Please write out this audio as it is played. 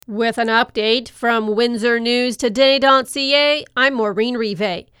With an update from WindsorNewsToday.ca, I'm Maureen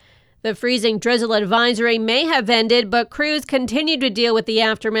Rive. The freezing drizzle advisory may have ended, but crews continue to deal with the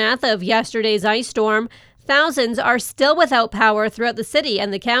aftermath of yesterday's ice storm. Thousands are still without power throughout the city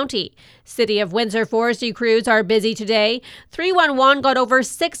and the county. City of Windsor forestry crews are busy today. 311 got over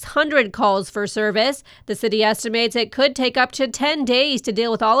 600 calls for service. The city estimates it could take up to 10 days to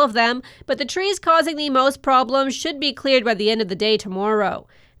deal with all of them, but the trees causing the most problems should be cleared by the end of the day tomorrow.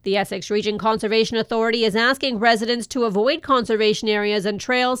 The Essex Region Conservation Authority is asking residents to avoid conservation areas and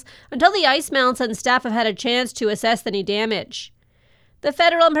trails until the ice melts and staff have had a chance to assess any damage. The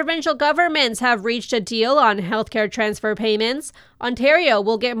federal and provincial governments have reached a deal on healthcare transfer payments. Ontario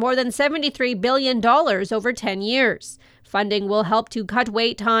will get more than $73 billion over 10 years. Funding will help to cut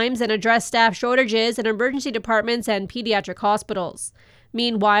wait times and address staff shortages in emergency departments and pediatric hospitals.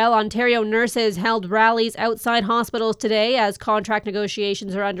 Meanwhile, Ontario nurses held rallies outside hospitals today as contract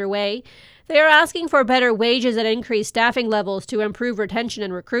negotiations are underway. They are asking for better wages and increased staffing levels to improve retention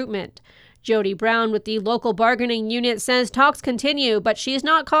and recruitment. Jody Brown with the local bargaining unit says talks continue, but she's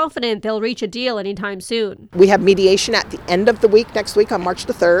not confident they'll reach a deal anytime soon. We have mediation at the end of the week, next week on March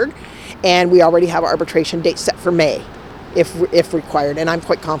the 3rd, and we already have our arbitration date set for May. If required, and I'm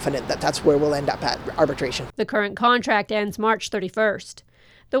quite confident that that's where we'll end up at arbitration. The current contract ends March 31st.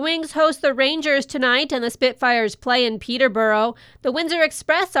 The Wings host the Rangers tonight and the Spitfires play in Peterborough. The Windsor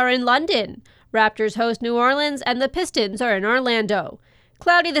Express are in London. Raptors host New Orleans and the Pistons are in Orlando.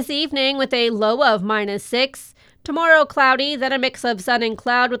 Cloudy this evening with a low of -6. Tomorrow cloudy, then a mix of sun and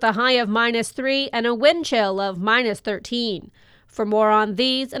cloud with a high of -3 and a wind chill of -13. For more on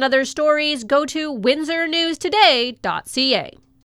these and other stories, go to WindsorNewsToday.ca.